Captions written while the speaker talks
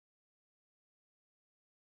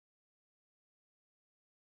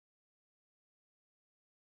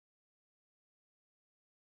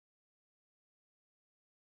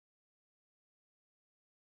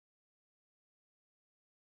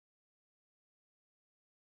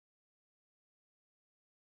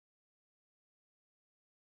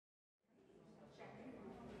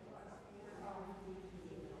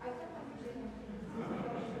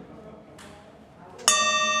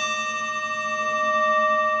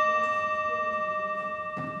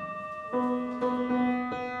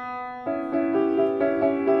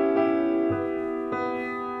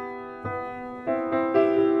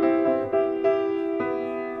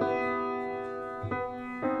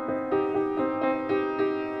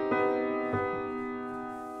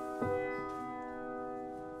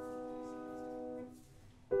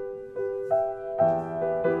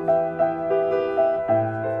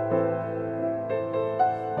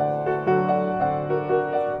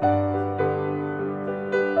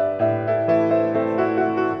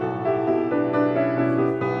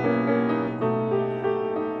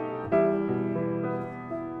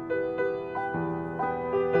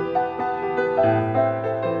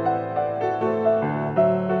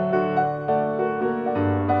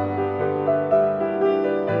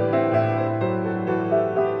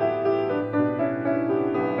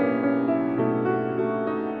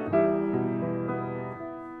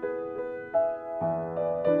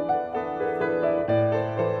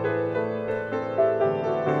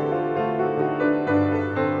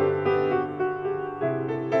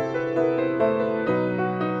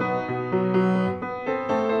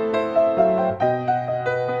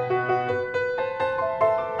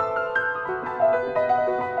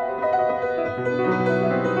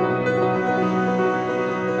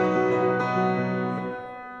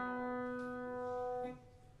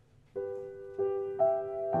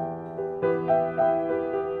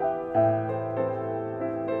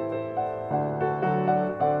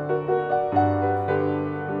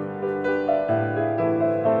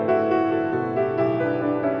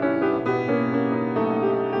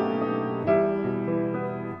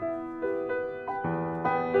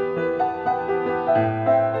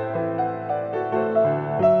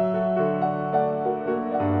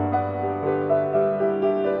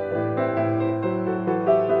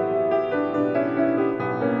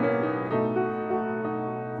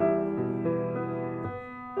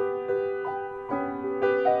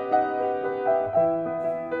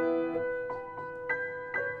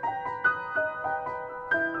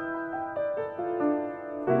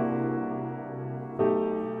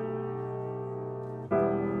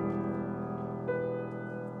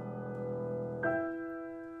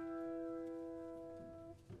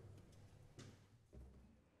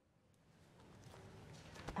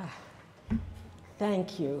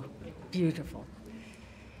Thank you. Beautiful.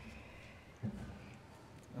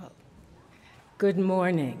 Well, good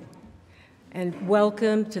morning, and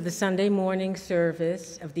welcome to the Sunday morning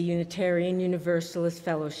service of the Unitarian Universalist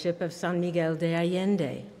Fellowship of San Miguel de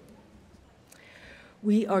Allende.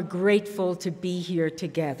 We are grateful to be here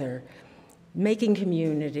together, making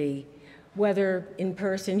community, whether in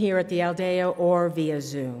person here at the Aldea or via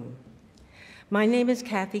Zoom. My name is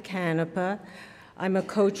Cathy Cánepa. I'm a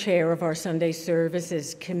co-chair of our Sunday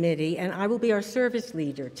Services Committee, and I will be our service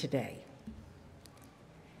leader today.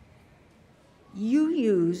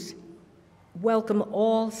 UUs welcome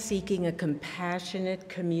all seeking a compassionate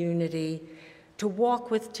community to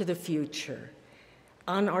walk with to the future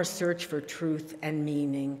on our search for truth and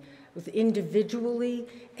meaning, both individually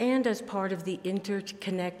and as part of the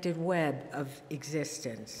interconnected web of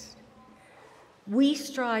existence. We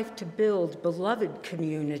strive to build beloved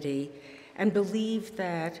community and believe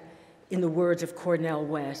that, in the words of Cornel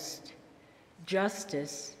West,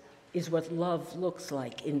 justice is what love looks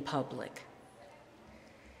like in public.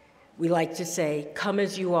 We like to say, come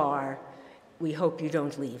as you are. We hope you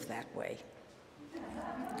don't leave that way.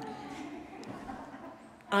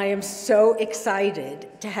 I am so excited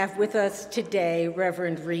to have with us today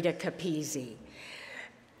Reverend Rita Capezzi,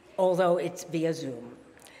 although it's via Zoom.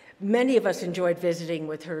 Many of us enjoyed visiting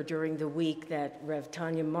with her during the week that Rev.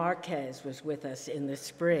 Tanya Marquez was with us in the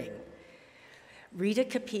spring. Rita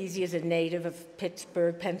Capezzi is a native of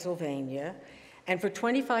Pittsburgh, Pennsylvania, and for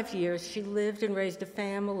 25 years she lived and raised a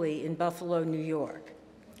family in Buffalo, New York.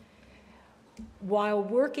 While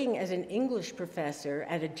working as an English professor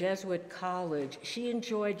at a Jesuit college, she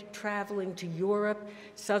enjoyed traveling to Europe,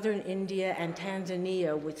 southern India, and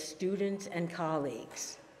Tanzania with students and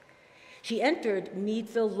colleagues. She entered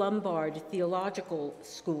Meadville Lombard Theological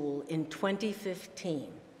School in 2015.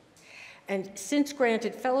 And since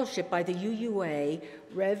granted fellowship by the UUA,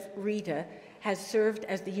 Rev. Rita has served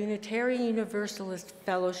as the Unitarian Universalist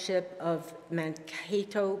Fellowship of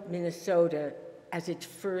Mankato, Minnesota, as its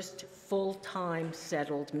first full-time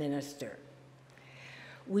settled minister.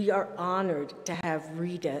 We are honored to have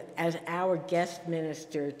Rita as our guest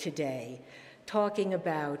minister today, talking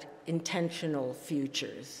about intentional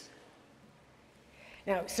futures.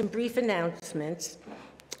 Now, some brief announcements.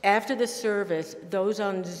 After the service, those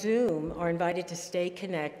on Zoom are invited to stay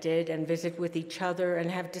connected and visit with each other and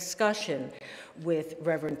have discussion with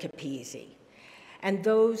Reverend Capezzi. And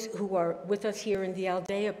those who are with us here in the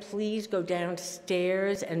Aldea, please go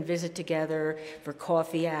downstairs and visit together for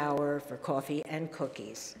coffee hour, for coffee and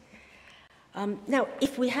cookies. Now,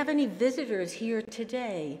 if we have any visitors here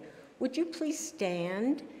today, would you please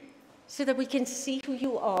stand so that we can see who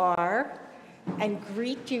you are and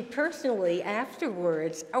greet you personally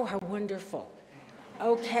afterwards? Oh, how wonderful.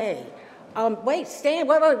 Okay. Wait, stand,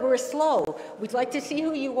 wait, we're slow. We'd like to see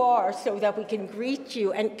who you are so that we can greet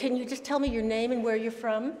you. And can you just tell me your name and where you're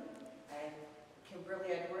from? I'm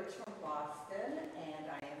Kimberly Edwards from Boston, and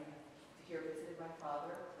I am here visiting my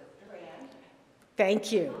father, Reverend.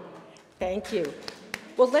 Thank you. Thank you.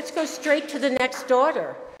 Well, let's go straight to the next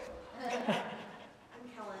daughter.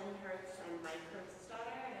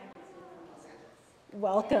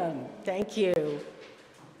 Welcome. Thank you.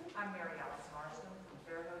 I'm Mary Alice Marston from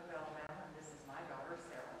Fairhope, Alabama, and this is my daughter,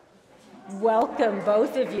 Sarah. Welcome,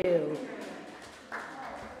 both of you.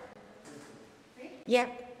 Yeah.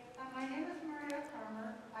 My name is Maria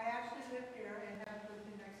Farmer. I actually live here and have lived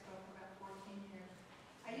in Mexico for about 14 years.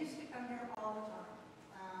 I used to come here all the time,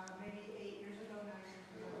 maybe 8 years ago, 9 years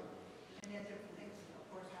ago, and then different things, of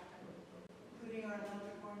course, happened, including our little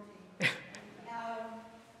quarantine.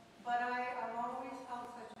 But I've always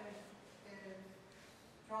felt such a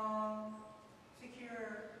strong,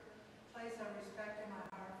 secure place of respect in my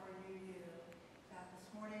heart for UU that this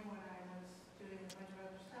morning when I was doing a bunch of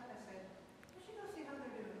other stuff, I said, we should go see how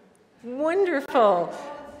they're doing. Wonderful.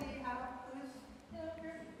 Let's see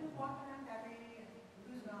who's walking around happy and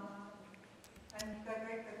who's not. And you've got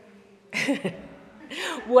great cookies.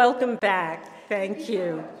 Welcome back. Thank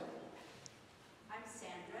you.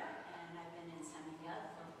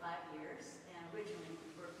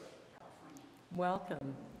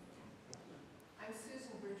 Welcome. I'm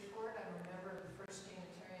Susan Bridgeford. I'm a member of the First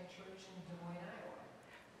Unitarian Church in Des Moines, Iowa.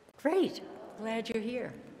 Great. Glad you're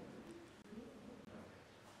here.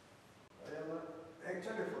 I am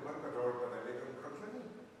actually from Mankato, but I live in Brooklyn,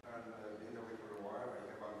 and I've been away for a while. I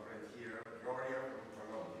have a friend here, Gloria from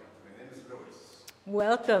Colombia. My name is Luis.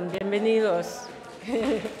 Welcome. Bienvenidos.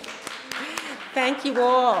 Thank you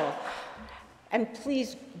all. And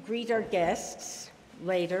please greet our guests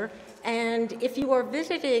later. And if you are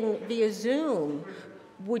visiting via Zoom,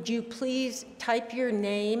 would you please type your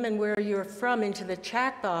name and where you're from into the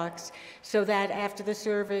chat box so that after the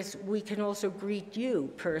service we can also greet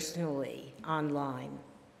you personally online.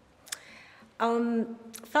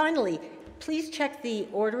 Finally, please check the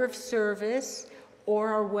order of service or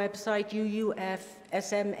our website, UUFSMA.org,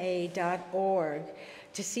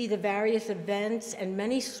 to see the various events and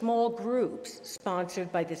many small groups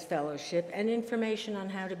sponsored by this fellowship and information on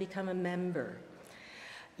how to become a member.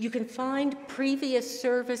 You can find previous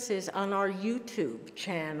services on our YouTube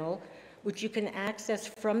channel, which you can access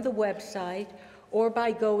from the website or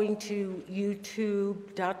by going to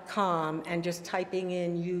youtube.com and just typing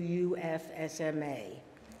in UUFSMA.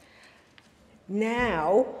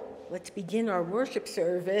 Now, let's begin our worship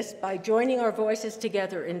service by joining our voices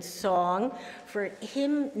together in song for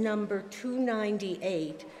hymn number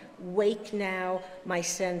 298, Wake Now My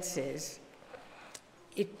Senses.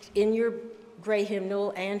 It's in your gray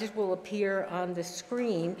hymnal, and it will appear on the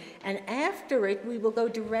screen. And after it, we will go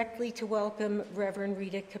directly to welcome Reverend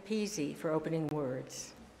Rita Capezzi for opening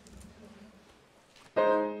words.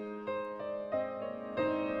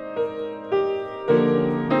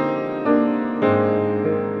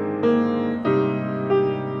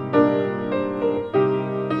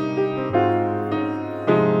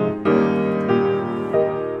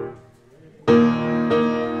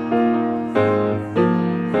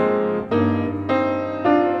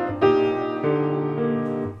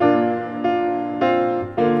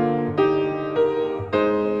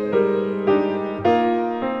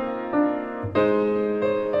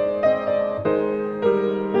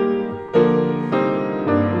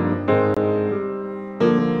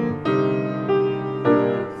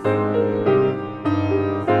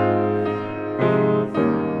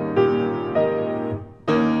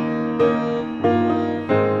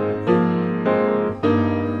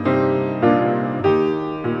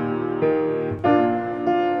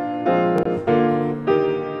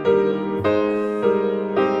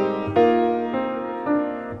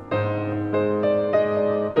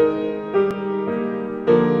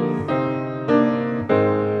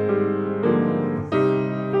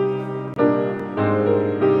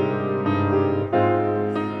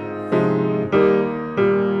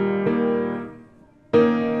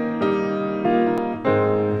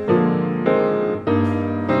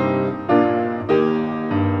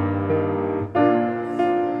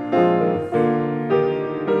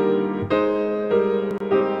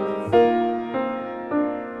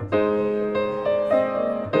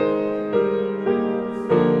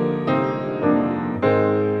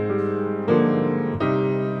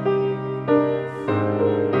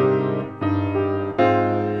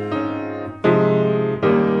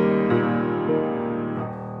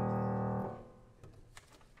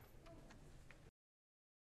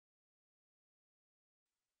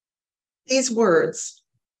 These words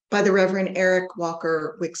by the Reverend Eric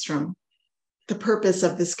Walker Wickstrom, the purpose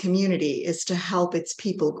of this community is to help its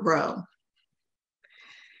people grow.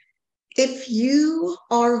 If you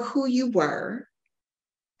are who you were,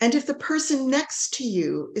 and if the person next to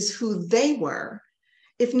you is who they were,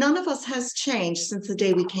 if none of us has changed since the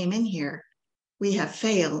day we came in here, we have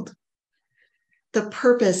failed. The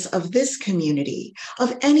purpose of this community,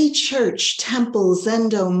 of any church, temple,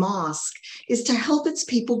 zendo, mosque, is to help its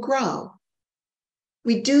people grow.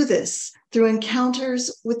 We do this through encounters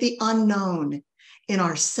with the unknown in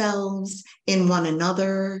ourselves, in one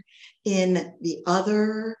another, in the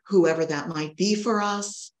other, whoever that might be for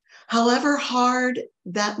us, however hard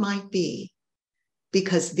that might be,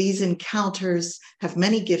 because these encounters have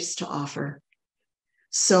many gifts to offer.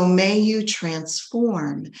 So may you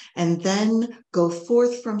transform and then go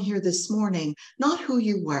forth from here this morning, not who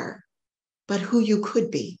you were, but who you could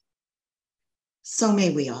be. So may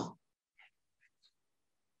we all.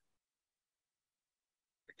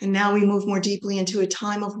 And now we move more deeply into a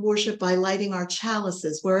time of worship by lighting our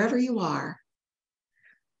chalices wherever you are.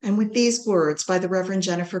 And with these words by the Reverend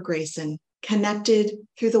Jennifer Grayson, connected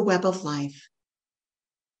through the web of life.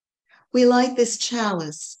 We light this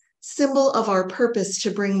chalice, symbol of our purpose to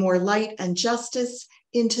bring more light and justice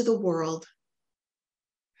into the world.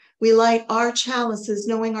 We light our chalices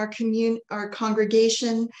knowing our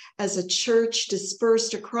congregation as a church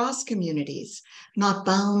dispersed across communities, not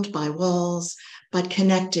bound by walls, but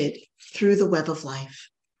connected through the web of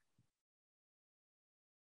life.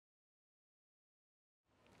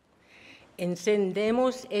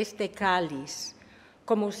 Encendemos este cáliz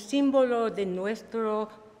como símbolo de nuestro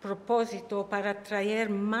propósito para traer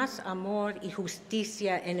más amor y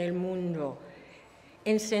justicia en el mundo.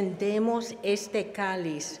 Encendemos este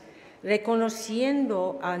cáliz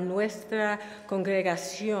reconociendo a nuestra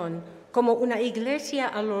congregación como una iglesia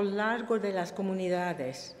a lo largo de las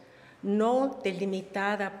comunidades, no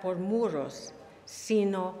delimitada por muros,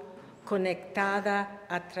 sino conectada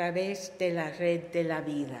a través de la red de la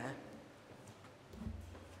vida.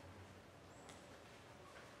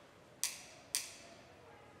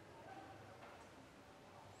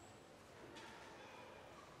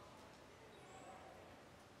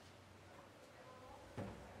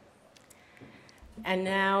 And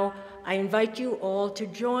now I invite you all to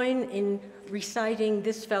join in reciting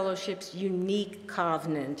this fellowship's unique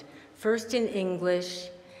covenant, first in English,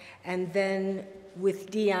 and then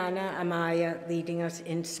with Diana Amaya leading us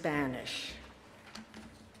in Spanish.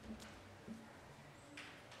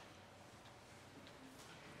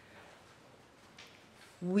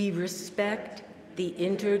 We respect the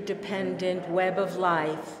interdependent web of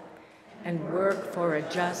life and work for a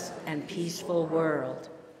just and peaceful world.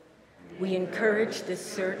 We encourage the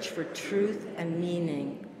search for truth and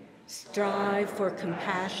meaning, strive for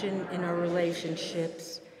compassion in our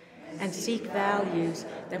relationships, and seek values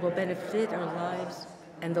that will benefit our lives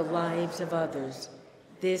and the lives of others.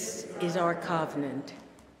 This is our covenant.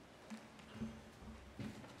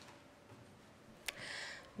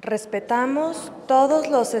 Respetamos todos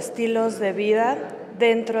los estilos de vida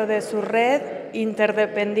dentro de su red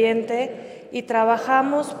interdependiente y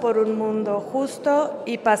trabajamos por un mundo justo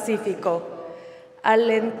y pacífico.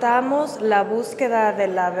 Alentamos la búsqueda de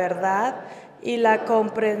la verdad y la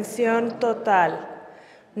comprensión total.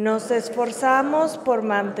 Nos esforzamos por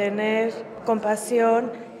mantener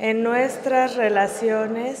compasión en nuestras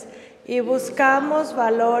relaciones y buscamos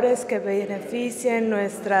valores que beneficien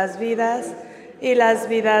nuestras vidas y las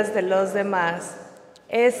vidas de los demás.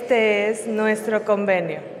 Este es nuestro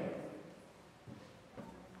convenio.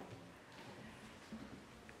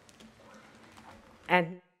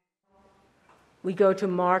 And we go to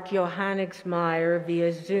Mark Johannigsmeyer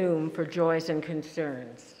via Zoom for joys and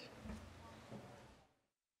concerns.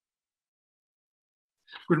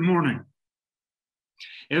 Good morning.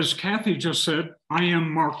 As Cathy just said, I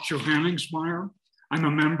am Mark Johannigsmeyer. I'm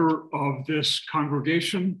a member of this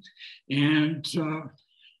congregation, and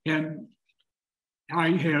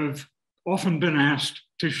I have often been asked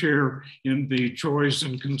to share in the joys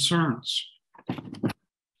and concerns.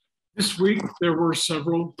 This week, there were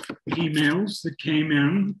several emails that came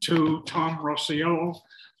in to Tom Rossiello,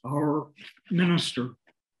 our minister.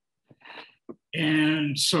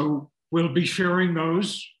 And so we'll be sharing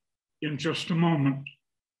those in just a moment.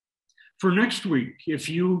 For next week, if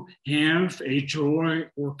you have a joy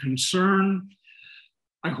or concern,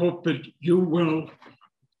 I hope that you will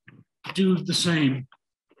do the same.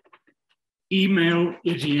 Email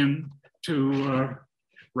it in to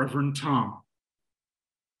Reverend Tom.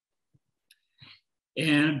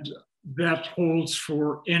 And that holds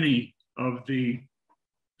for any of the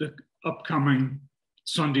upcoming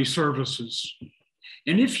Sunday services.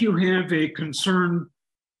 And if you have a concern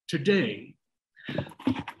today,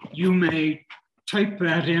 you may type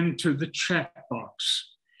that into the chat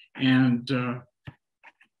box. And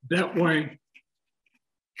that way,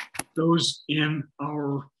 those in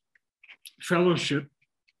our fellowship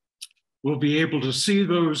will be able to see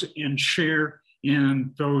those and share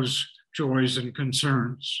in those joys and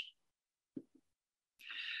concerns.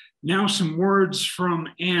 Now some words from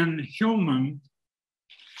Anne Hillman,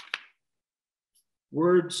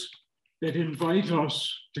 words that invite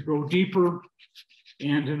us to go deeper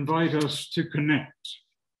and invite us to connect.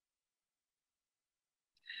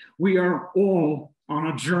 We are all on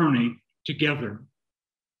a journey together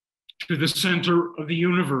to the center of the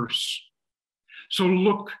universe. So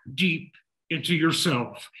look deep into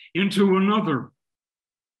yourself, into another.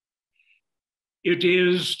 It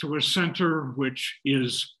is to a center which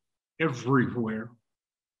is everywhere.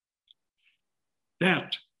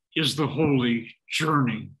 That is the holy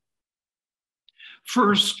journey.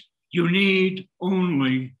 First, you need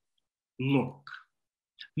only look,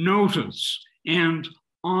 notice, and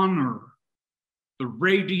honor the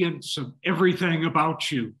radiance of everything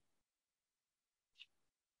about you.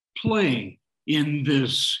 Play in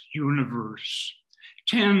this universe.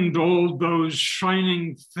 Tend all those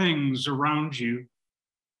shining things around you.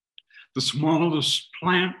 The smallest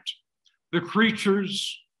plant, the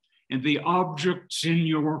creatures, and the objects in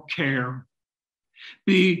your care.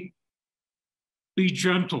 Be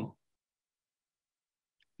gentle,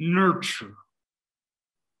 nurture,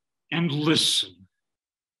 and listen.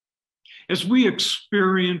 As we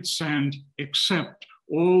experience and accept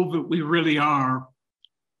all that we really are,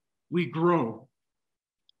 we grow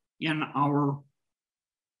in our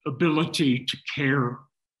ability to care.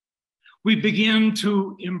 We begin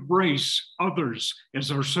to embrace others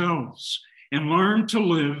as ourselves and learn to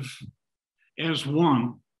live as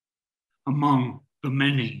one among the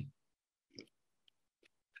many.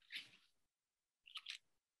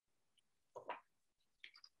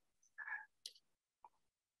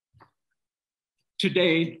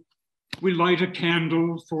 Today, we light a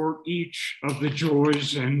candle for each of the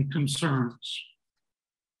joys and concerns.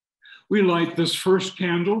 We light this first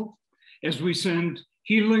candle as we send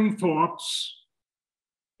healing thoughts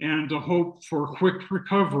and a hope for quick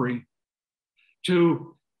recovery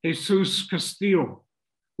to Jesus Castillo,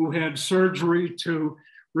 who had surgery to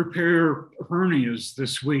repair hernias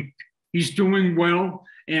this week. He's doing well,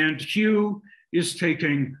 and Hugh is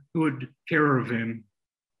taking good care of him.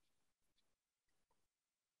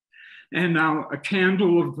 And now a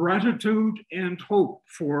candle of gratitude and hope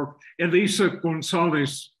for Elisa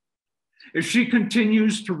Gonzalez as she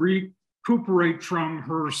continues to recuperate from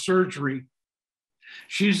her surgery.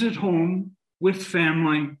 She's at home with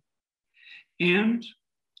family, and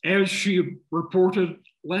as she reported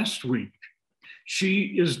last week,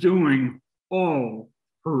 she is doing all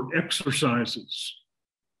her exercises.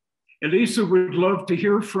 Elisa would love to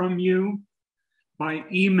hear from you by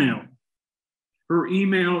email. Her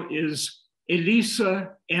email is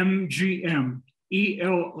elisamgm,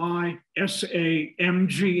 ELISAMGM,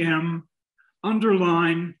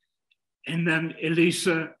 underline, and then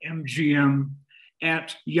elisamgm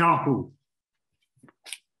at Yahoo.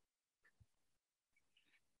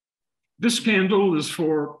 This candle is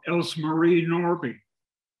for Else Marie Norby,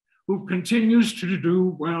 who continues to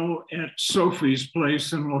do well at Sophie's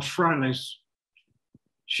place in Los Frailes.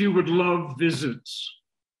 She would love visits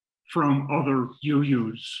from other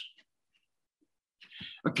UUs.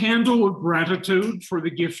 A candle of gratitude for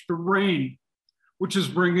the gift of rain, which is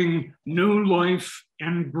bringing new life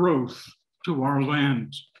and growth to our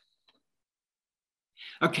land.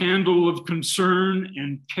 A candle of concern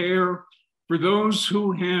and care for those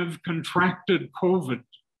who have contracted COVID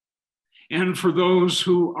and for those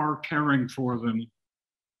who are caring for them.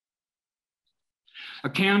 A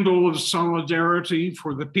candle of solidarity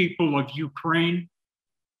for the people of Ukraine,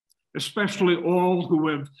 especially all who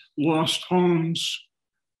have lost homes,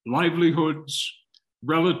 livelihoods,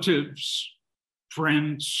 relatives,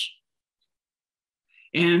 friends,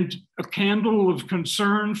 and a candle of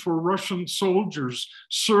concern for Russian soldiers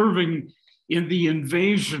serving in the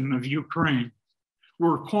invasion of Ukraine, who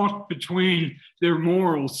are caught between their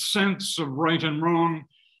moral sense of right and wrong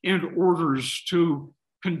and orders to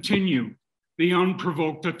continue the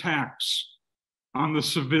unprovoked attacks on the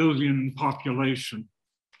civilian population.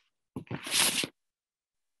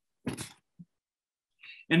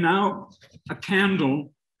 And now a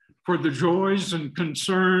candle for the joys and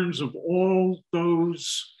concerns of all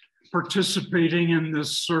those participating in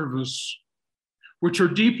this service, which are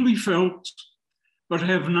deeply felt but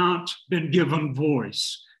have not been given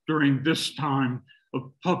voice during this time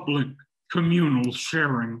of public communal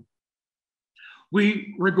sharing.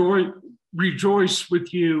 We rejoice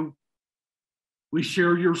with you. We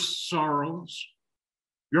share your sorrows,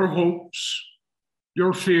 your hopes,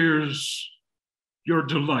 your fears, your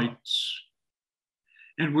delights.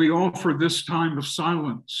 And we offer this time of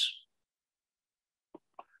silence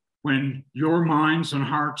when your minds and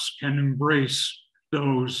hearts can embrace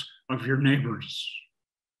those of your neighbors.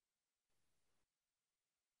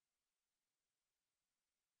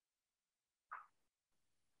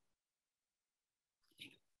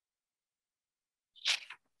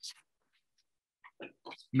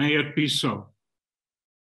 May it be so.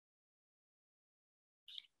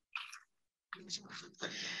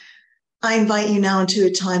 I invite you now into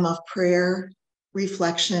a time of prayer,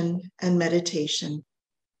 reflection, and meditation.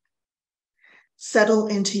 Settle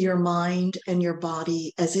into your mind and your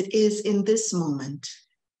body as it is in this moment.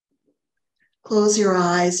 Close your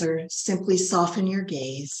eyes or simply soften your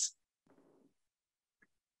gaze.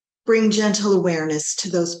 Bring gentle awareness to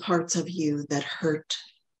those parts of you that hurt.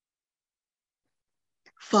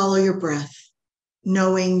 Follow your breath,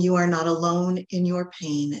 knowing you are not alone in your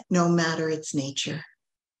pain, no matter its nature.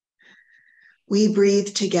 We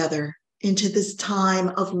breathe together into this time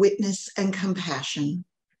of witness and compassion.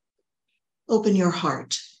 Open your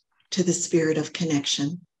heart to the spirit of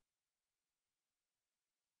connection.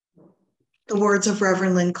 The words of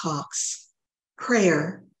Reverend Lynn Cox,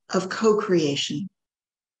 prayer of co-creation.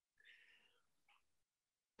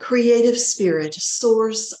 Creative spirit,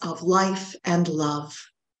 source of life and love.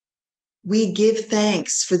 We give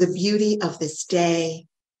thanks for the beauty of this day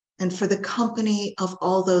and for the company of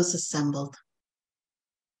all those assembled.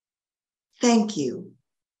 Thank you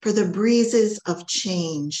for the breezes of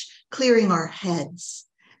change, clearing our heads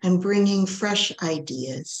and bringing fresh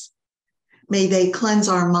ideas. May they cleanse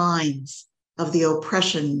our minds of the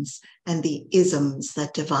oppressions and the isms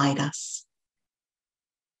that divide us.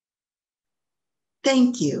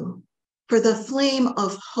 Thank you for the flame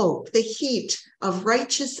of hope, the heat of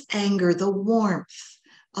righteous anger, the warmth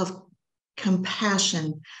of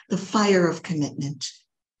compassion, the fire of commitment.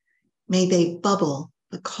 May they bubble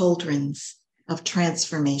the cauldrons of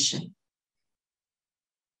transformation.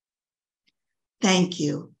 Thank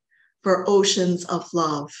you for oceans of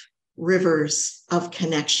love, rivers of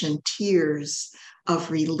connection, tears of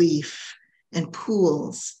relief, and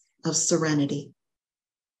pools of serenity.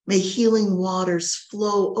 May healing waters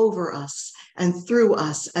flow over us and through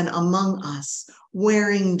us and among us,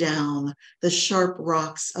 wearing down the sharp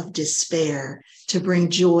rocks of despair to bring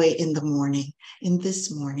joy in the morning, in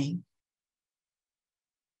this morning.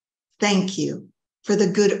 Thank you for the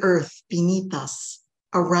good earth beneath us,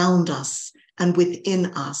 around us, and within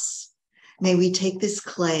us. May we take this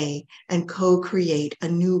clay and co-create a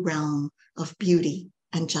new realm of beauty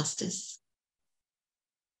and justice.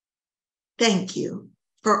 Thank you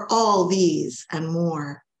for all these and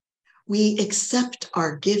more. We accept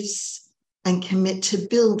our gifts and commit to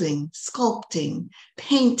building, sculpting,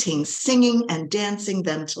 painting, singing, and dancing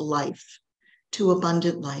them to life, to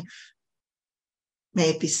abundant life. May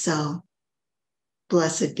it be so.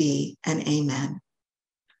 Blessed be, and amen.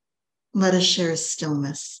 Let us share a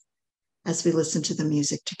stillness as we listen to the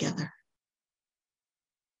music together.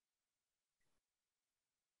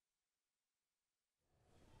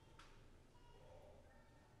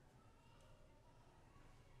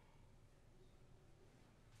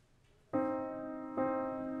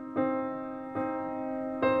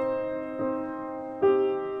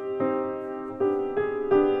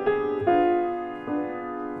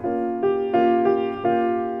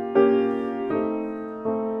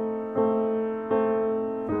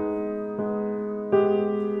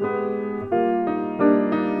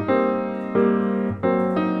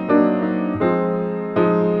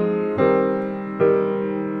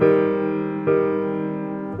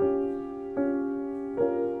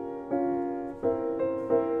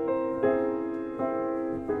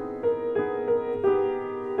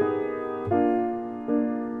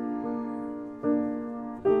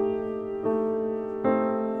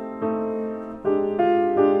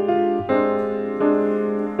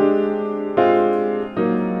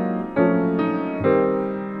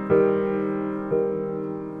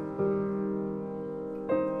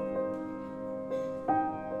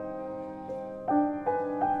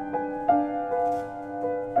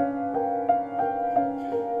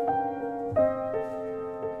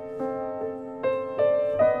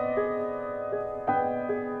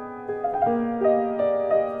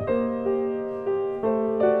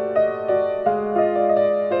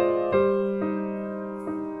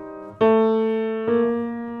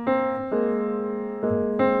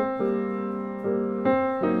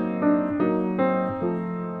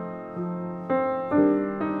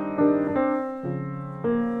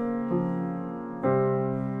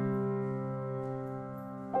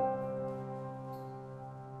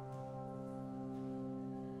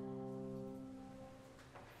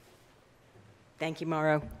 Thank you,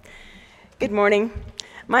 Mauro. Good morning.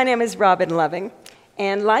 My name is Robin Loving,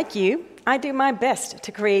 and like you, I do my best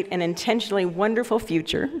to create an intentionally wonderful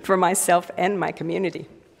future for myself and my community.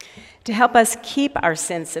 To help us keep our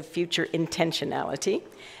sense of future intentionality,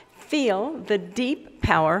 feel the deep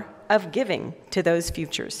power of giving to those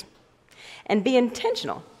futures, and be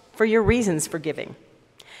intentional for your reasons for giving,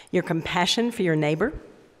 your compassion for your neighbor,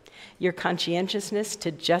 your conscientiousness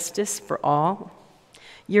to justice for all,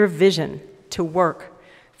 your vision to work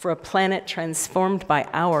for a planet transformed by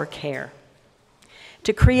our care.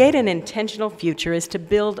 To create an intentional future is to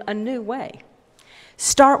build a new way.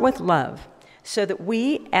 Start with love so that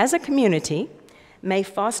we, as a community, may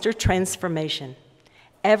foster transformation,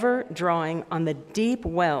 ever drawing on the deep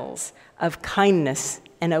wells of kindness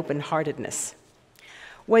and open-heartedness.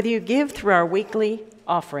 Whether you give through our weekly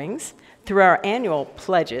offerings, through our annual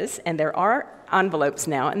pledges, and there are envelopes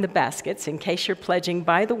now in the baskets in case you're pledging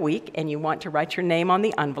by the week and you want to write your name on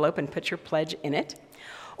the envelope and put your pledge in it,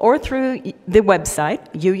 or through the website,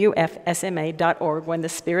 UUFSMA.org, when the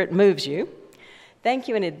Spirit moves you, thank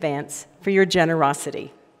you in advance for your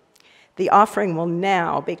generosity. The offering will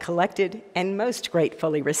now be collected and most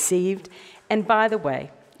gratefully received. And by the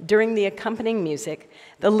way, during the accompanying music,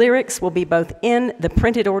 the lyrics will be both in the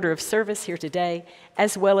printed order of service here today,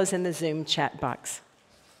 as well as in the Zoom chat box.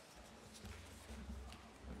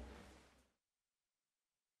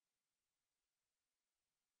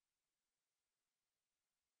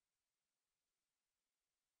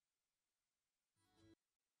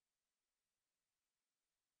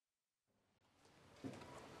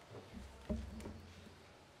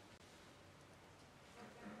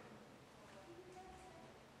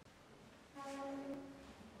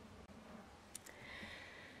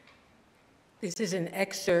 This is an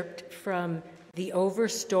excerpt from The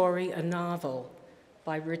Overstory, a novel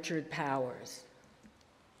by Richard Powers.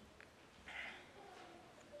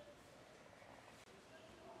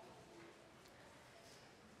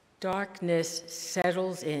 Darkness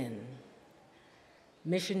settles in.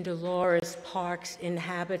 Mission Dolores Park's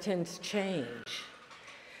inhabitants change.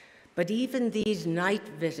 But even these night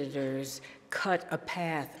visitors cut a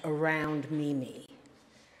path around Mimi.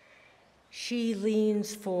 She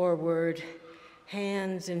leans forward,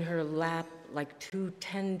 hands in her lap like two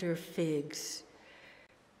tender figs,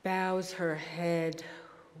 bows her head,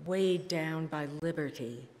 weighed down by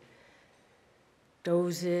liberty,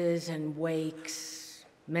 dozes and wakes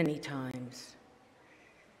many times.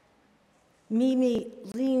 Mimi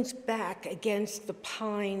leans back against the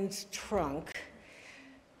pine's trunk.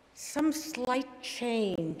 Some slight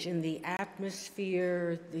change in the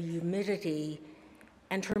atmosphere, the humidity,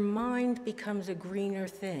 and her mind becomes a greener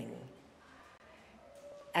thing.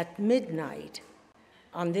 At midnight,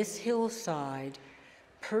 on this hillside,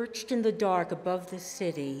 perched in the dark above the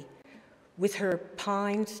city, with her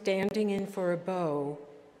pine standing in for a bow,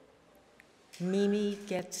 Mimi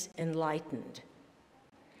gets enlightened.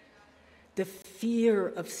 The fear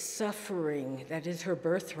of suffering that is her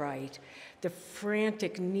birthright, the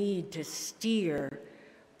frantic need to steer,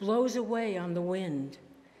 blows away on the wind,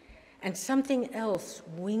 and something else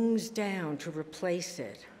wings down to replace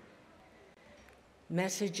it.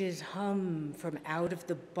 Messages hum from out of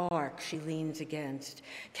the bark she leans against.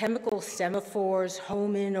 Chemical semaphores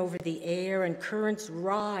home in over the air, and currents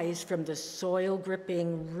rise from the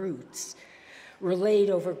soil-gripping roots, relayed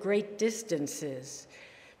over great distances,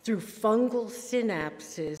 through fungal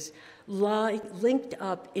synapses linked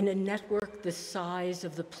up in a network the size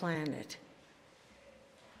of the planet.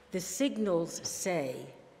 The signals say,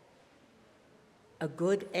 a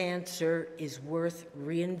good answer is worth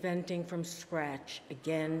reinventing from scratch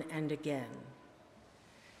again and again.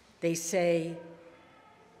 They say,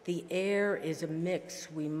 the air is a mix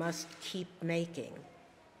we must keep making.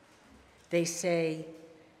 They say,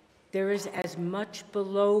 there is as much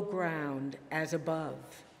below ground as above.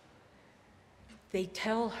 They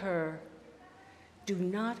tell her, do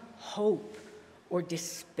not hope or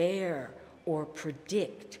despair or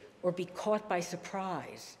predict or be caught by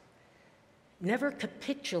surprise. Never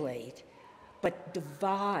capitulate, but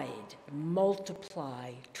divide,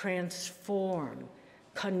 multiply, transform,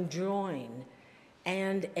 conjoin,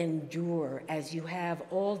 and endure as you have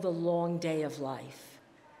all the long day of life.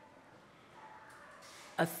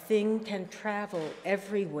 A thing can travel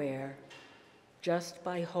everywhere just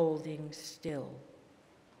by holding still.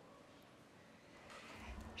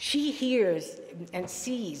 She hears and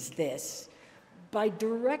sees this by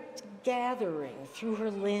direct gathering through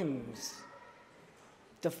her limbs.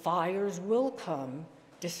 The fires will come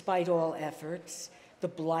despite all efforts, the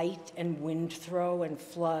blight and wind throw and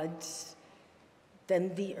floods.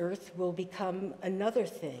 Then the earth will become another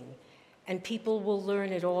thing, and people will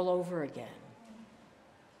learn it all over again.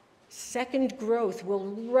 Second growth will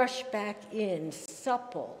rush back in,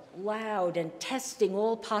 supple, loud, and testing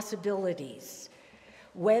all possibilities.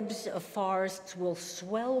 Webs of forests will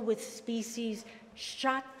swell with species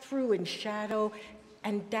shot through in shadow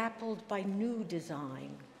and dappled by new design.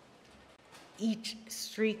 Each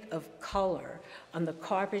streak of color on the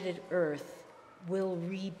carpeted earth will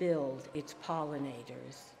rebuild its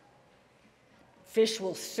pollinators. Fish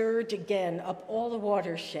will surge again up all the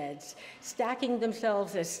watersheds, stacking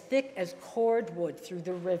themselves as thick as cordwood through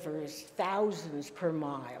the rivers, thousands per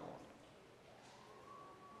mile.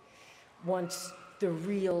 Once the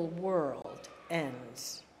real world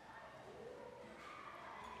ends.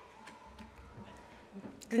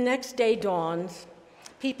 The next day dawns.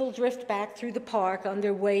 People drift back through the park on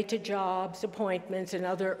their way to jobs, appointments, and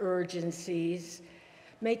other urgencies,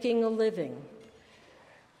 making a living.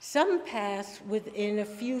 Some pass within a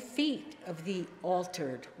few feet of the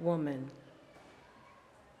altered woman.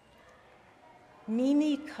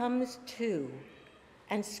 Mimi comes to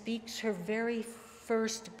and speaks her very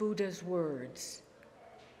first Buddha's words.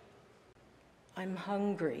 I'm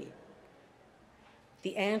hungry.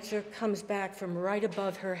 The answer comes back from right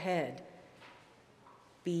above her head.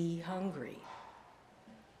 Be hungry.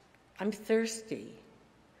 I'm thirsty.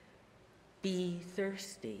 Be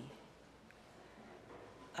thirsty.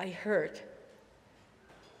 I hurt.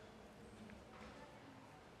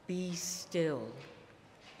 Be still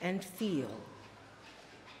and feel.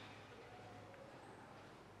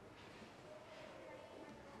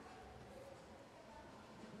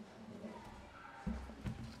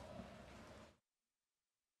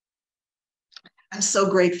 I'm so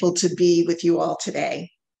grateful to be with you all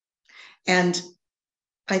today. And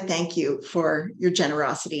I thank you for your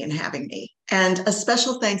generosity in having me. And a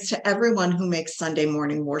special thanks to everyone who makes Sunday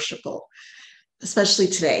morning worshipful, especially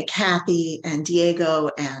today, Cathy and Diego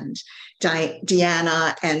and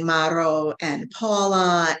Diana and Maro and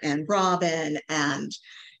Paula and Robin and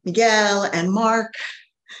Miguel and Mark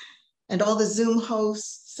and all the Zoom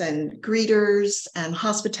hosts and greeters and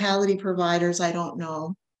hospitality providers I don't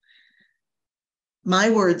know. My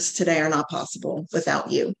words today are not possible without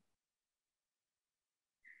you.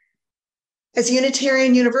 As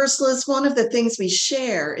Unitarian Universalists, one of the things we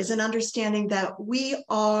share is an understanding that we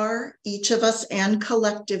are, each of us and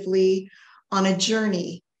collectively, on a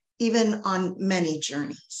journey, even on many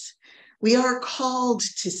journeys. We are called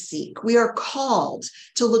to seek. We are called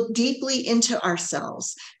to look deeply into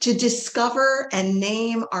ourselves, to discover and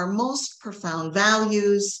name our most profound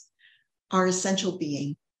values, our essential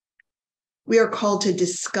being. We are called to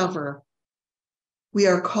discover. We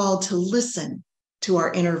are called to listen to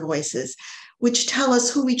our inner voices, which tell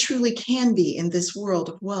us who we truly can be in this world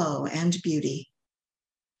of woe and beauty.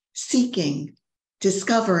 Seeking,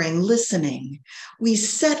 discovering, listening, we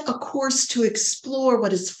set a course to explore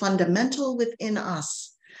what is fundamental within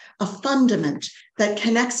us, a fundament that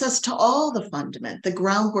connects us to all the fundament, the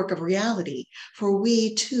groundwork of reality, for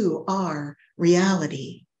we too are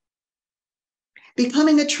reality.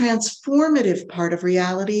 Becoming a transformative part of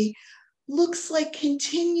reality looks like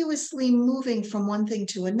continuously moving from one thing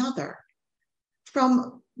to another,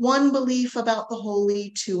 from one belief about the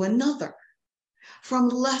holy to another, from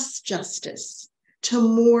less justice to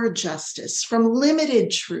more justice, from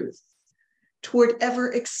limited truth toward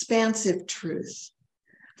ever expansive truth,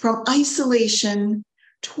 from isolation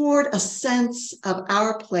toward a sense of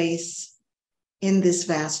our place in this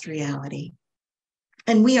vast reality.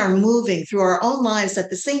 And we are moving through our own lives at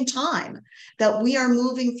the same time that we are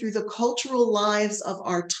moving through the cultural lives of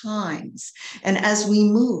our times. And as we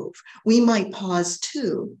move, we might pause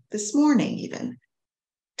too, this morning even,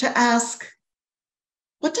 to ask,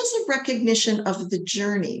 what does a recognition of the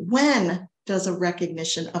journey, when does a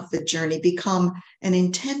recognition of the journey become an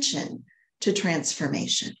intention to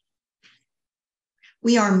transformation?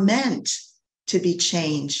 We are meant to be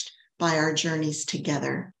changed by our journeys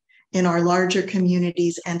together, in our larger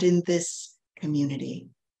communities and in this community.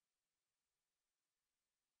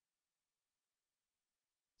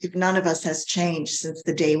 If none of us has changed since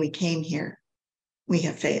the day we came here, we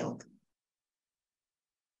have failed.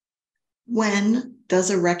 When does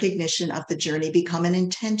a recognition of the journey become an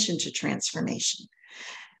intention to transformation?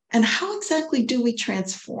 And how exactly do we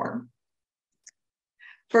transform?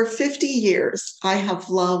 For 50 years, I have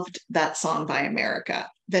loved that song by America,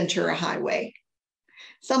 Ventura Highway.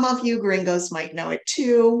 Some of you gringos might know it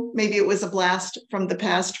too. Maybe it was a blast from the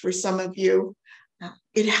past for some of you.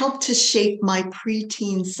 It helped to shape my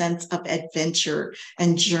preteen sense of adventure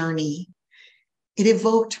and journey. It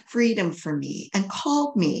evoked freedom for me and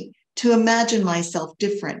called me to imagine myself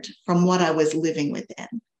different from what I was living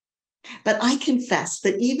within. But I confess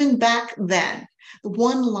that even back then, the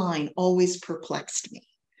one line always perplexed me,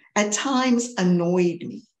 at times annoyed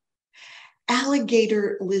me.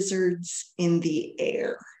 Alligator lizards in the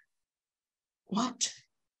air. What?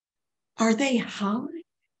 Are they high?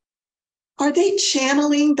 Are they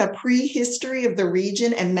channeling the prehistory of the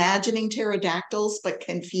region, imagining pterodactyls but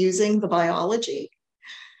confusing the biology?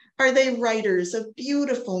 Are they writers of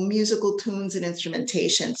beautiful musical tunes and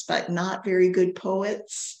instrumentations but not very good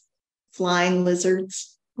poets? Flying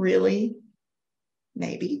lizards, really?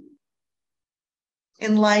 Maybe.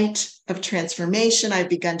 In light of transformation, I've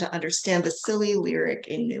begun to understand the silly lyric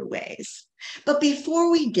in new ways. But before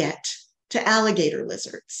we get to alligator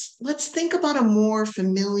lizards, let's think about a more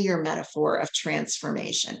familiar metaphor of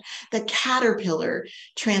transformation, the caterpillar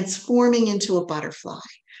transforming into a butterfly,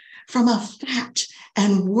 from a fat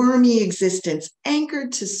and wormy existence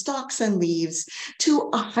anchored to stalks and leaves, to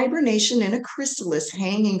a hibernation in a chrysalis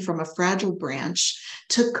hanging from a fragile branch,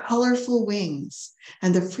 to colorful wings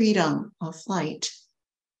and the freedom of flight.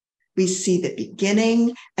 We see the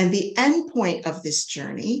beginning and the end point of this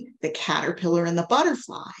journey, the caterpillar and the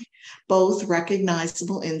butterfly, both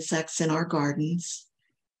recognizable insects in our gardens.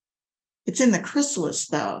 It's in the chrysalis,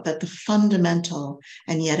 though, that the fundamental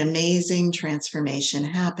and yet amazing transformation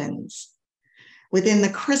happens. Within the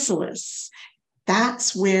chrysalis,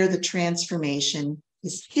 that's where the transformation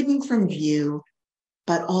is hidden from view,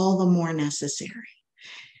 but all the more necessary.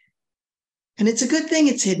 And it's a good thing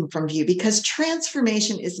it's hidden from view because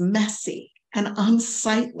transformation is messy and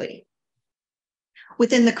unsightly.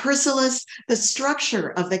 Within the chrysalis, the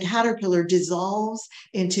structure of the caterpillar dissolves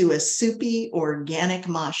into a soupy organic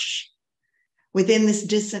mush. Within this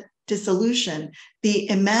dissolution, the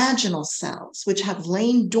imaginal cells, which have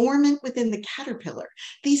lain dormant within the caterpillar,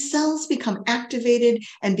 these cells become activated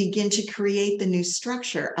and begin to create the new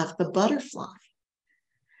structure of the butterfly.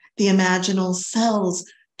 The imaginal cells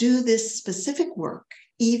do this specific work,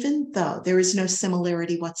 even though there is no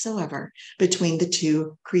similarity whatsoever between the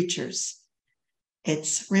two creatures.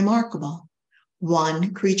 It's remarkable.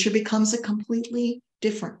 One creature becomes a completely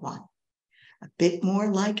different one, a bit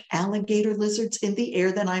more like alligator lizards in the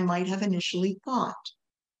air than I might have initially thought.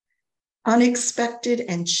 Unexpected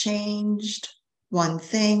and changed, one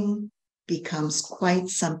thing becomes quite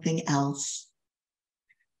something else.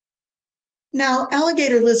 Now,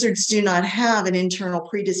 alligator lizards do not have an internal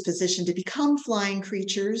predisposition to become flying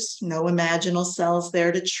creatures, no imaginal cells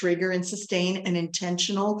there to trigger and sustain an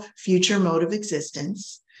intentional future mode of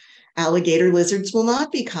existence. Alligator lizards will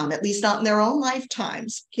not become, at least not in their own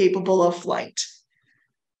lifetimes, capable of flight.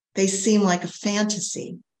 They seem like a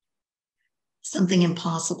fantasy, something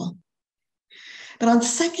impossible. But on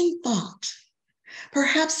second thought,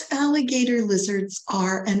 perhaps alligator lizards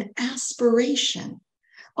are an aspiration,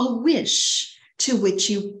 a wish to which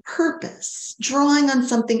you purpose, drawing on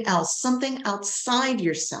something else, something outside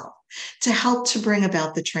yourself to help to bring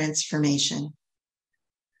about the transformation.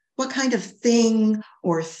 What kind of thing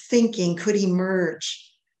or thinking could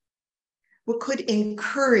emerge? What could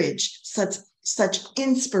encourage such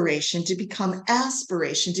inspiration to become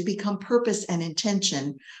aspiration, to become purpose and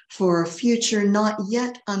intention for a future not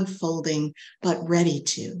yet unfolding, but ready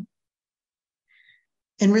to?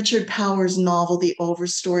 In Richard Powers' novel, The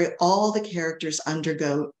Overstory, all the characters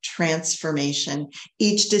undergo transformation,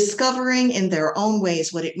 each discovering in their own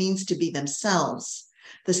ways what it means to be themselves,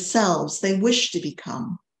 the selves they wish to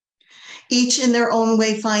become. Each in their own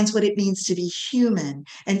way finds what it means to be human,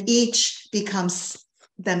 and each becomes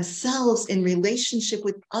themselves in relationship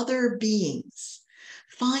with other beings,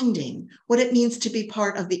 finding what it means to be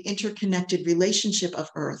part of the interconnected relationship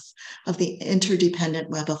of Earth, of the interdependent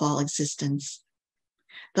web of all existence.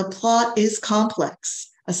 The plot is complex,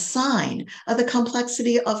 a sign of the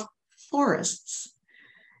complexity of forests.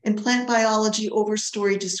 In plant biology,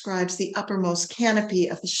 Overstory describes the uppermost canopy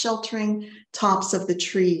of the sheltering tops of the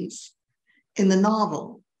trees. In the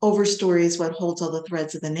novel, Overstory is what holds all the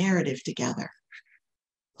threads of the narrative together.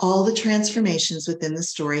 All the transformations within the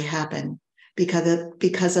story happen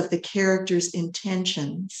because of the characters'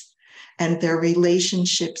 intentions and their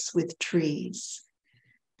relationships with trees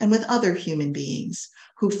and with other human beings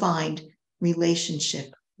who find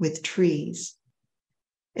relationship with trees.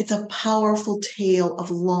 It's a powerful tale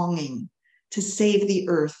of longing to save the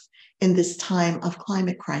earth in this time of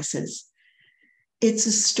climate crisis. It's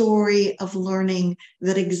a story of learning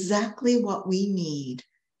that exactly what we need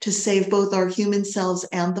to save both our human selves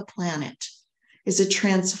and the planet is a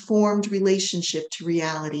transformed relationship to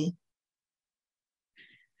reality.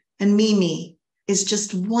 And Mimi is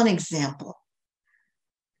just one example.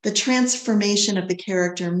 The transformation of the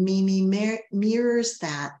character Mimi mirrors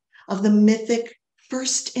that of the mythic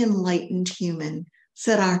first enlightened human,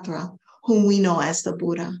 Siddhartha, whom we know as the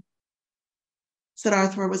Buddha.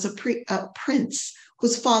 Siddhartha was a prince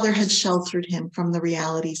whose father had sheltered him from the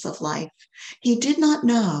realities of life. He did not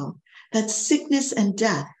know that sickness and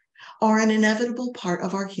death are an inevitable part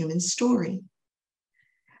of our human story.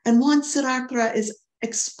 And once Siddhartha is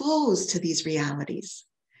exposed to these realities,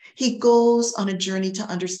 he goes on a journey to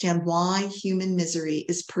understand why human misery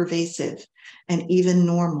is pervasive and even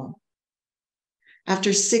normal.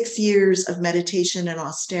 After 6 years of meditation and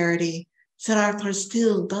austerity, Siddhartha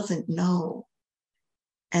still doesn't know.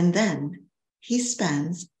 And then he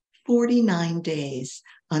spends 49 days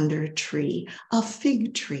under a tree, a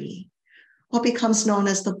fig tree, what becomes known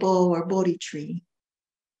as the Bo or Bodhi tree.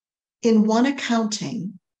 In one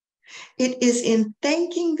accounting, it is in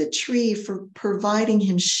thanking the tree for providing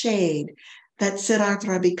him shade that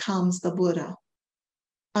Siddhartha becomes the Buddha,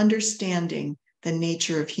 understanding the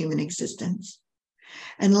nature of human existence.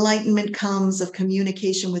 Enlightenment comes of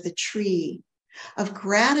communication with a tree, of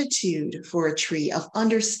gratitude for a tree, of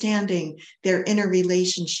understanding their inner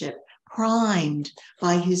relationship, primed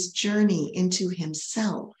by his journey into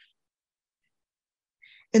himself.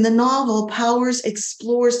 In the novel, Powers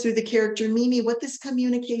explores through the character Mimi what this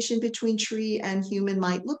communication between tree and human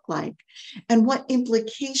might look like, and what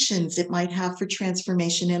implications it might have for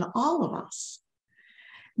transformation in all of us.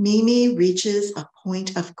 Mimi reaches a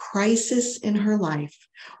point of crisis in her life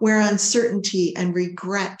where uncertainty and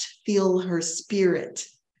regret fill her spirit.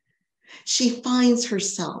 She finds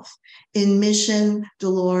herself in Mission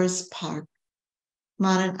Dolores Park.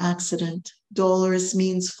 Not an accident. Dolores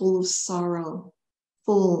means full of sorrow,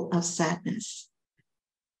 full of sadness.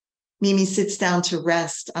 Mimi sits down to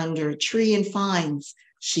rest under a tree and finds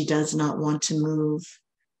she does not want to move.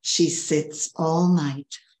 She sits all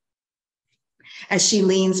night. As she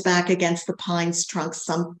leans back against the pine's trunk,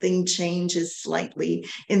 something changes slightly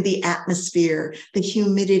in the atmosphere, the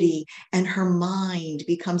humidity, and her mind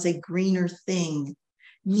becomes a greener thing.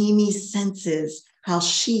 Mimi senses how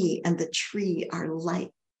she and the tree are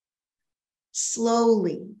like.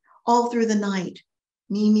 Slowly, all through the night,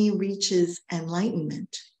 Mimi reaches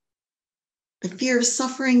enlightenment. The fear of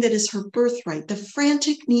suffering that is her birthright, the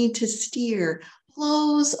frantic need to steer,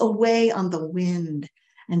 blows away on the wind,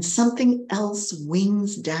 and something else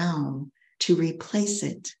wings down to replace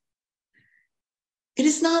it. It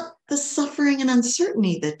is not the suffering and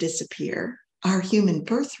uncertainty that disappear, our human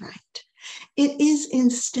birthright. It is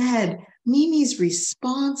instead Mimi's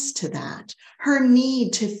response to that, her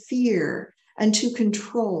need to fear and to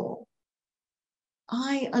control.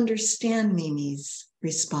 I understand Mimi's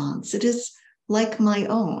response. It is like my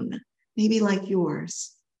own, maybe like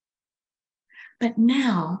yours. But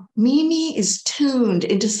now, Mimi is tuned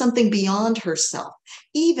into something beyond herself,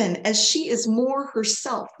 even as she is more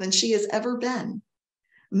herself than she has ever been.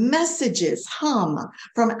 Messages hum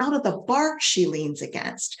from out of the bark she leans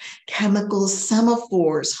against. Chemical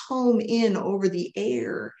semaphores home in over the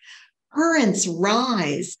air. Currents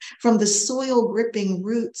rise from the soil-gripping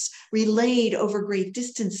roots relayed over great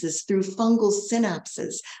distances through fungal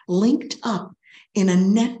synapses, linked up in a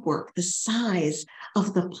network the size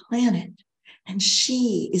of the planet. And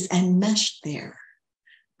she is enmeshed there.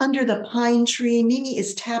 Under the pine tree, Mimi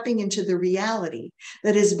is tapping into the reality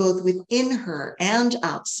that is both within her and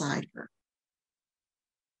outside her.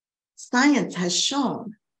 Science has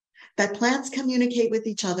shown that plants communicate with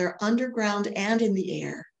each other underground and in the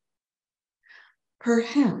air.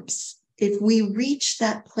 Perhaps if we reach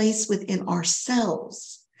that place within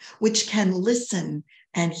ourselves, which can listen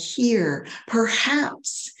and hear,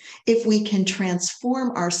 perhaps if we can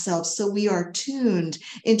transform ourselves so we are tuned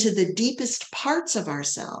into the deepest parts of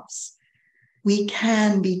ourselves, we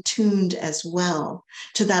can be tuned as well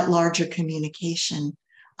to that larger communication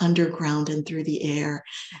underground and through the air.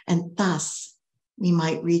 And thus, we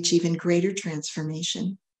might reach even greater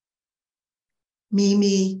transformation.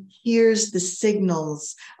 Mimi hears the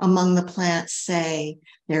signals among the plants say,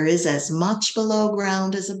 there is as much below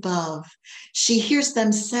ground as above. She hears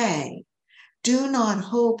them say, do not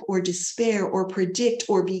hope or despair or predict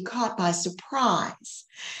or be caught by surprise.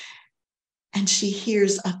 And she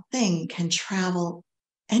hears a thing can travel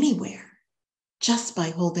anywhere just by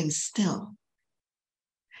holding still.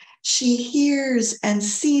 She hears and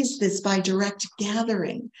sees this by direct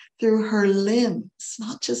gathering through her limbs,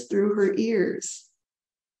 not just through her ears.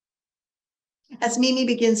 As Mimi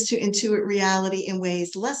begins to intuit reality in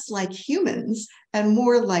ways less like humans and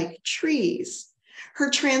more like trees,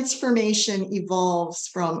 her transformation evolves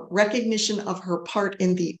from recognition of her part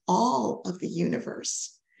in the all of the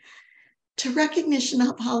universe to recognition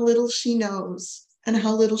of how little she knows and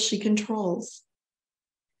how little she controls.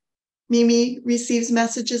 Mimi receives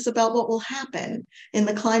messages about what will happen in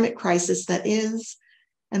the climate crisis that is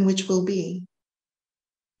and which will be.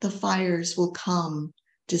 The fires will come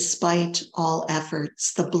despite all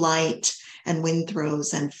efforts, the blight and wind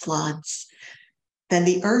throws and floods. Then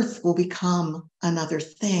the earth will become another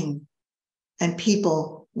thing, and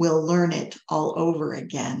people will learn it all over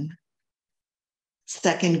again.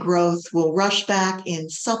 Second growth will rush back in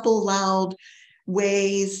supple, loud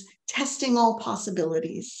ways, testing all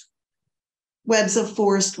possibilities. Webs of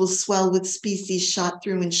forest will swell with species shot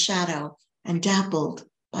through in shadow and dappled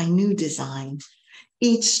by new design.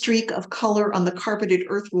 Each streak of color on the carpeted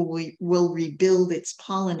earth will rebuild its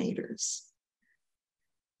pollinators.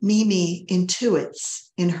 Mimi intuits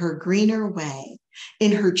in her greener way,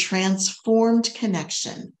 in her transformed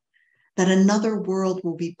connection, that another world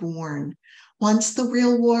will be born once the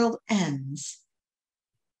real world ends.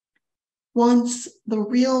 Once the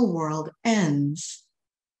real world ends,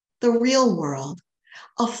 the real world,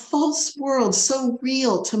 a false world so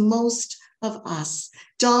real to most of us,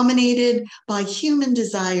 dominated by human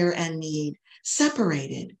desire and need,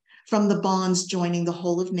 separated from the bonds joining the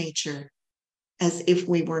whole of nature, as if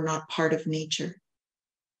we were not part of nature.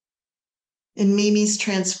 In Mimi's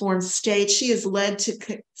transformed state, she is led to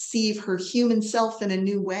conceive her human self in a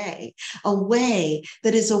new way, a way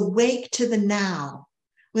that is awake to the now,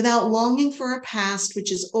 without longing for a past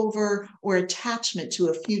which is over or attachment to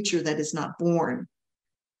a future that is not born.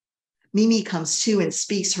 Mimi comes to and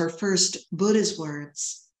speaks her first Buddha's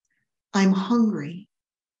words, I'm hungry.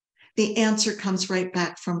 The answer comes right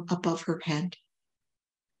back from above her head.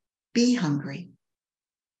 Be hungry.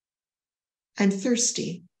 I'm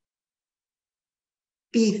thirsty.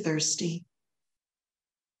 Be thirsty.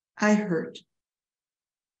 I hurt.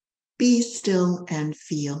 Be still and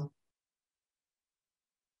feel.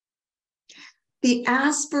 The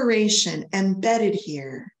aspiration embedded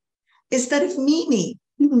here is that if Mimi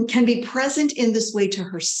can be present in this way to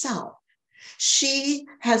herself, she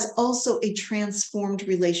has also a transformed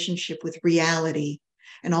relationship with reality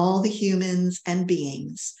and all the humans and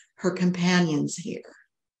beings, her companions here.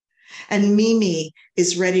 And Mimi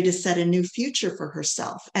is ready to set a new future for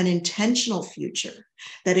herself, an intentional future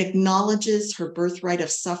that acknowledges her birthright of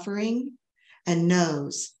suffering and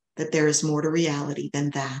knows that there is more to reality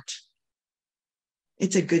than that.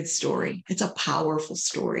 It's a good story. It's a powerful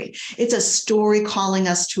story. It's a story calling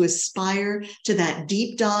us to aspire to that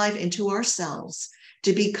deep dive into ourselves,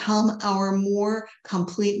 to become our more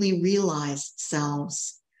completely realized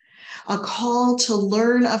selves. A call to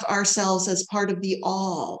learn of ourselves as part of the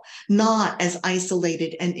all, not as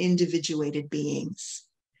isolated and individuated beings.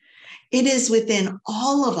 It is within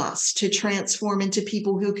all of us to transform into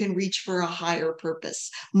people who can reach for a higher purpose,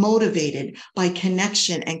 motivated by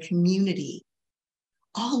connection and community.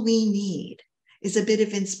 All we need is a bit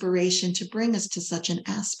of inspiration to bring us to such an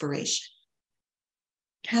aspiration.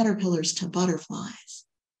 Caterpillars to butterflies,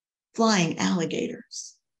 flying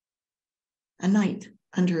alligators, a night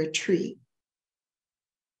under a tree.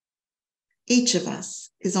 Each of us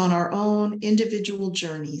is on our own individual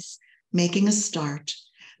journeys, making a start,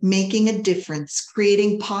 making a difference,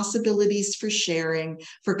 creating possibilities for sharing,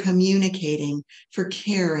 for communicating, for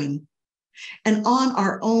caring. And on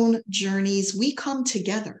our own journeys, we come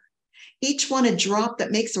together, each one a drop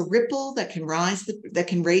that makes a ripple that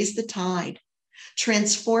can raise the tide,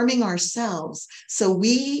 transforming ourselves so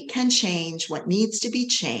we can change what needs to be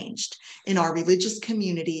changed in our religious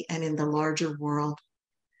community and in the larger world.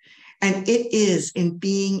 And it is in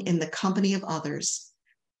being in the company of others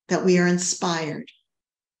that we are inspired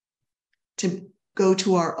to go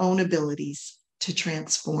to our own abilities to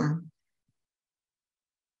transform.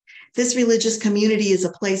 This religious community is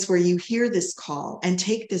a place where you hear this call and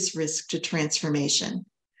take this risk to transformation.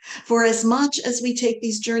 For as much as we take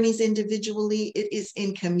these journeys individually, it is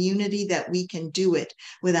in community that we can do it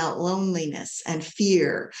without loneliness and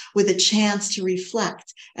fear, with a chance to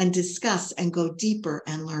reflect and discuss and go deeper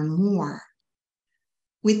and learn more.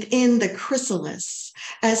 Within the chrysalis,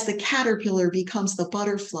 as the caterpillar becomes the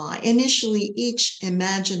butterfly, initially each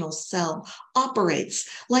imaginal cell operates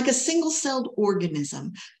like a single-celled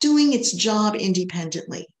organism, doing its job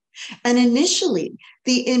independently. And initially,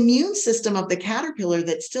 the immune system of the caterpillar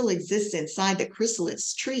that still exists inside the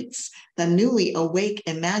chrysalis treats the newly awake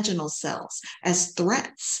imaginal cells as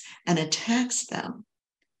threats and attacks them.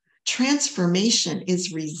 Transformation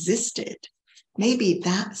is resisted. Maybe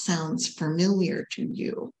that sounds familiar to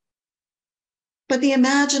you. But the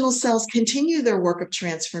imaginal cells continue their work of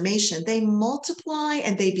transformation. They multiply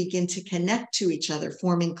and they begin to connect to each other,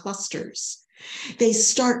 forming clusters. They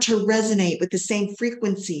start to resonate with the same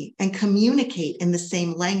frequency and communicate in the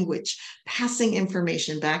same language, passing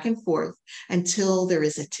information back and forth until there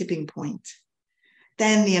is a tipping point.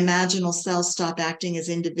 Then the imaginal cells stop acting as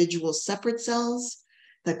individual separate cells.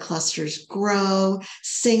 The clusters grow,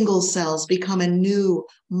 single cells become a new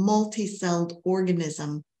multi-celled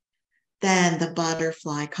organism. Then the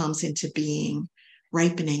butterfly comes into being,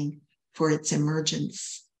 ripening for its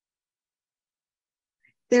emergence.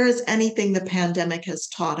 There is anything the pandemic has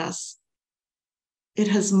taught us. It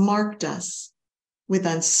has marked us with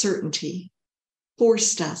uncertainty,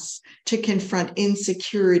 forced us to confront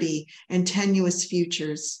insecurity and tenuous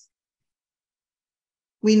futures.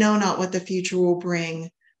 We know not what the future will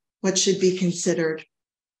bring, what should be considered.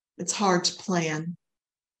 It's hard to plan.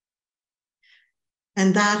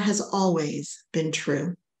 And that has always been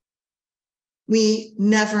true. We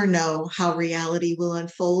never know how reality will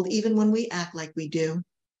unfold, even when we act like we do.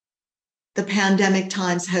 The pandemic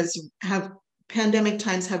times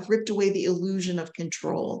have ripped away the illusion of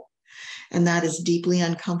control, and that is deeply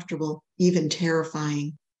uncomfortable, even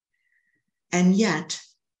terrifying. And yet,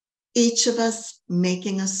 each of us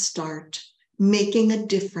making a start, making a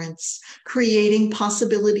difference, creating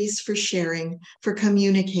possibilities for sharing, for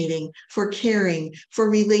communicating, for caring, for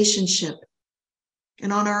relationship.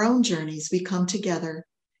 And on our own journeys, we come together,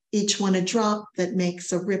 each one a drop that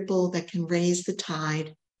makes a ripple that can raise the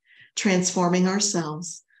tide, transforming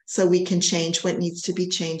ourselves so we can change what needs to be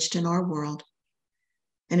changed in our world.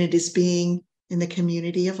 And it is being in the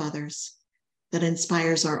community of others that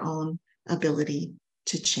inspires our own ability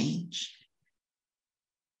to change.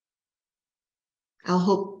 I'll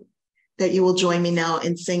hope that you will join me now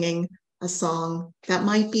in singing a song that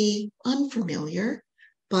might be unfamiliar,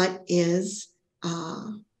 but is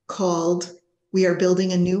called We are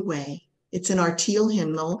building a new way. It's in our teal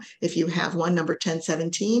hymnal, if you have one, number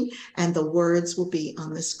 1017, and the words will be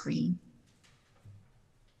on the screen.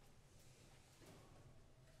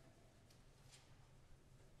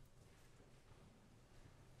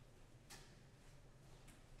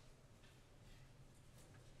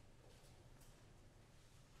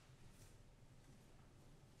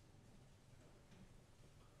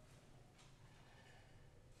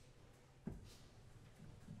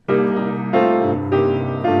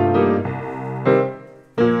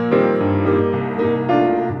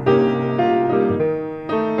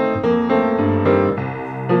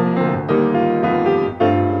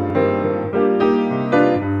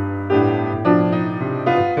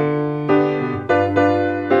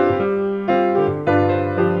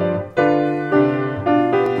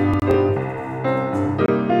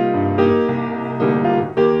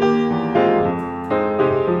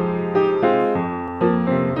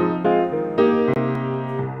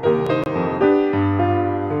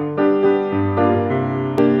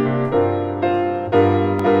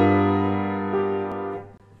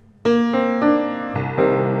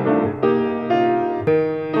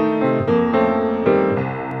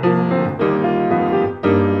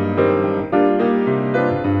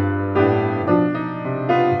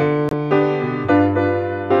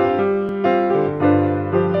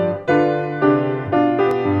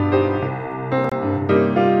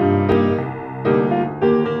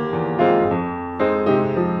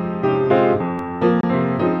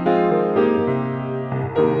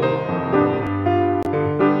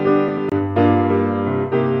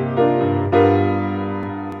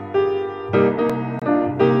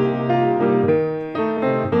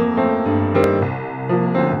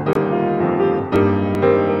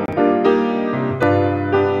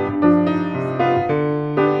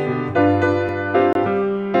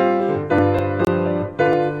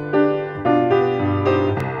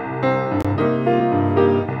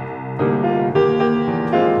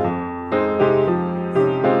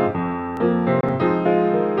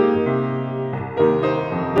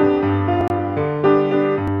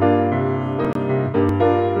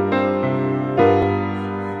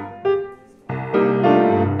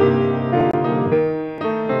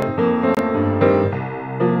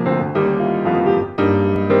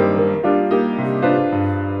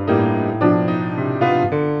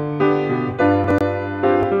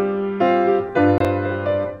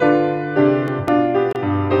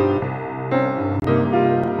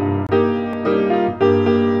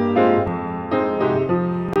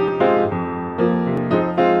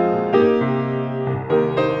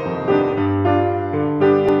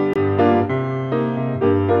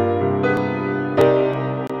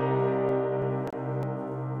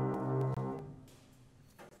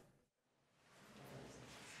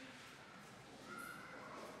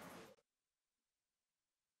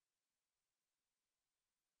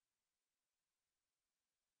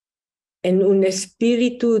 En un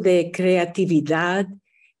espíritu de creatividad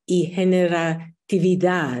y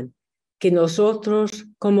generatividad que nosotros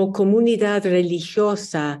como comunidad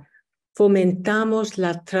religiosa fomentamos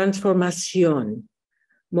la transformación,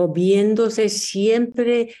 moviéndose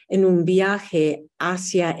siempre en un viaje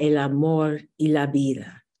hacia el amor y la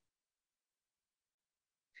vida.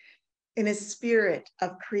 In a spirit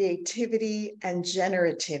of creativity and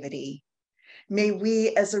generativity, may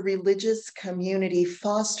we as a religious community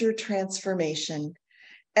foster transformation,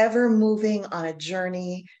 ever moving on a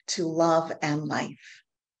journey to love and life.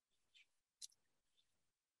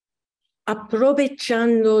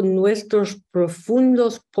 Aprovechando nuestros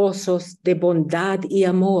profundos pozos de bondad y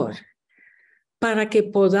amor, para que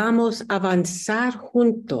podamos avanzar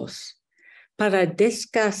juntos, para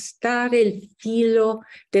desgastar el filo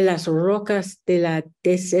de las rocas de la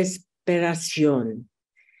desesperación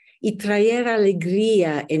y traer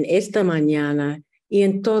alegría en esta mañana y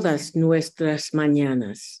en todas nuestras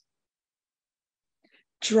mañanas.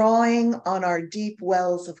 Drawing on our deep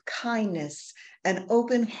wells of kindness and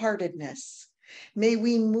open-heartedness, may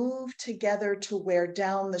we move together to wear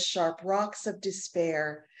down the sharp rocks of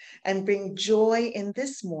despair and bring joy in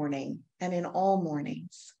this morning and in all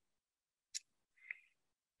mornings.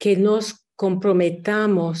 Que nos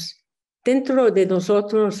comprometamos dentro de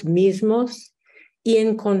nosotros mismos y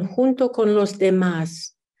en conjunto con los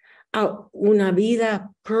demás a una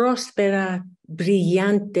vida próspera,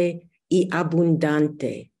 brillante y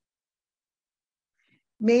abundante.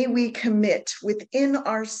 May we commit within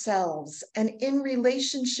ourselves and in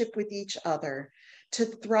relationship with each other to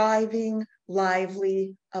thriving,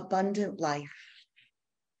 lively, abundant life.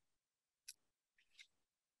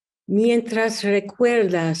 Mientras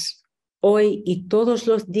recuerdas hoy y todos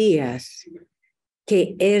los días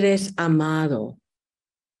que eres amado,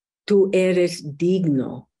 tú eres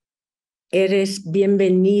digno, eres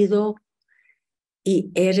bienvenido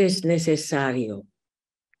y eres necesario.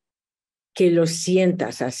 Que lo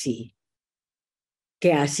sientas así,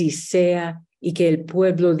 que así sea y que el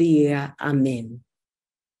pueblo diga amén.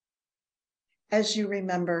 As you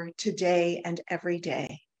remember today and every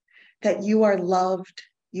day that you are loved,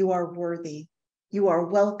 you are worthy, you are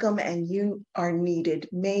welcome, and you are needed,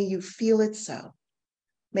 may you feel it so.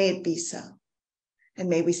 May it be so. And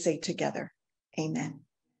may we say together, amen.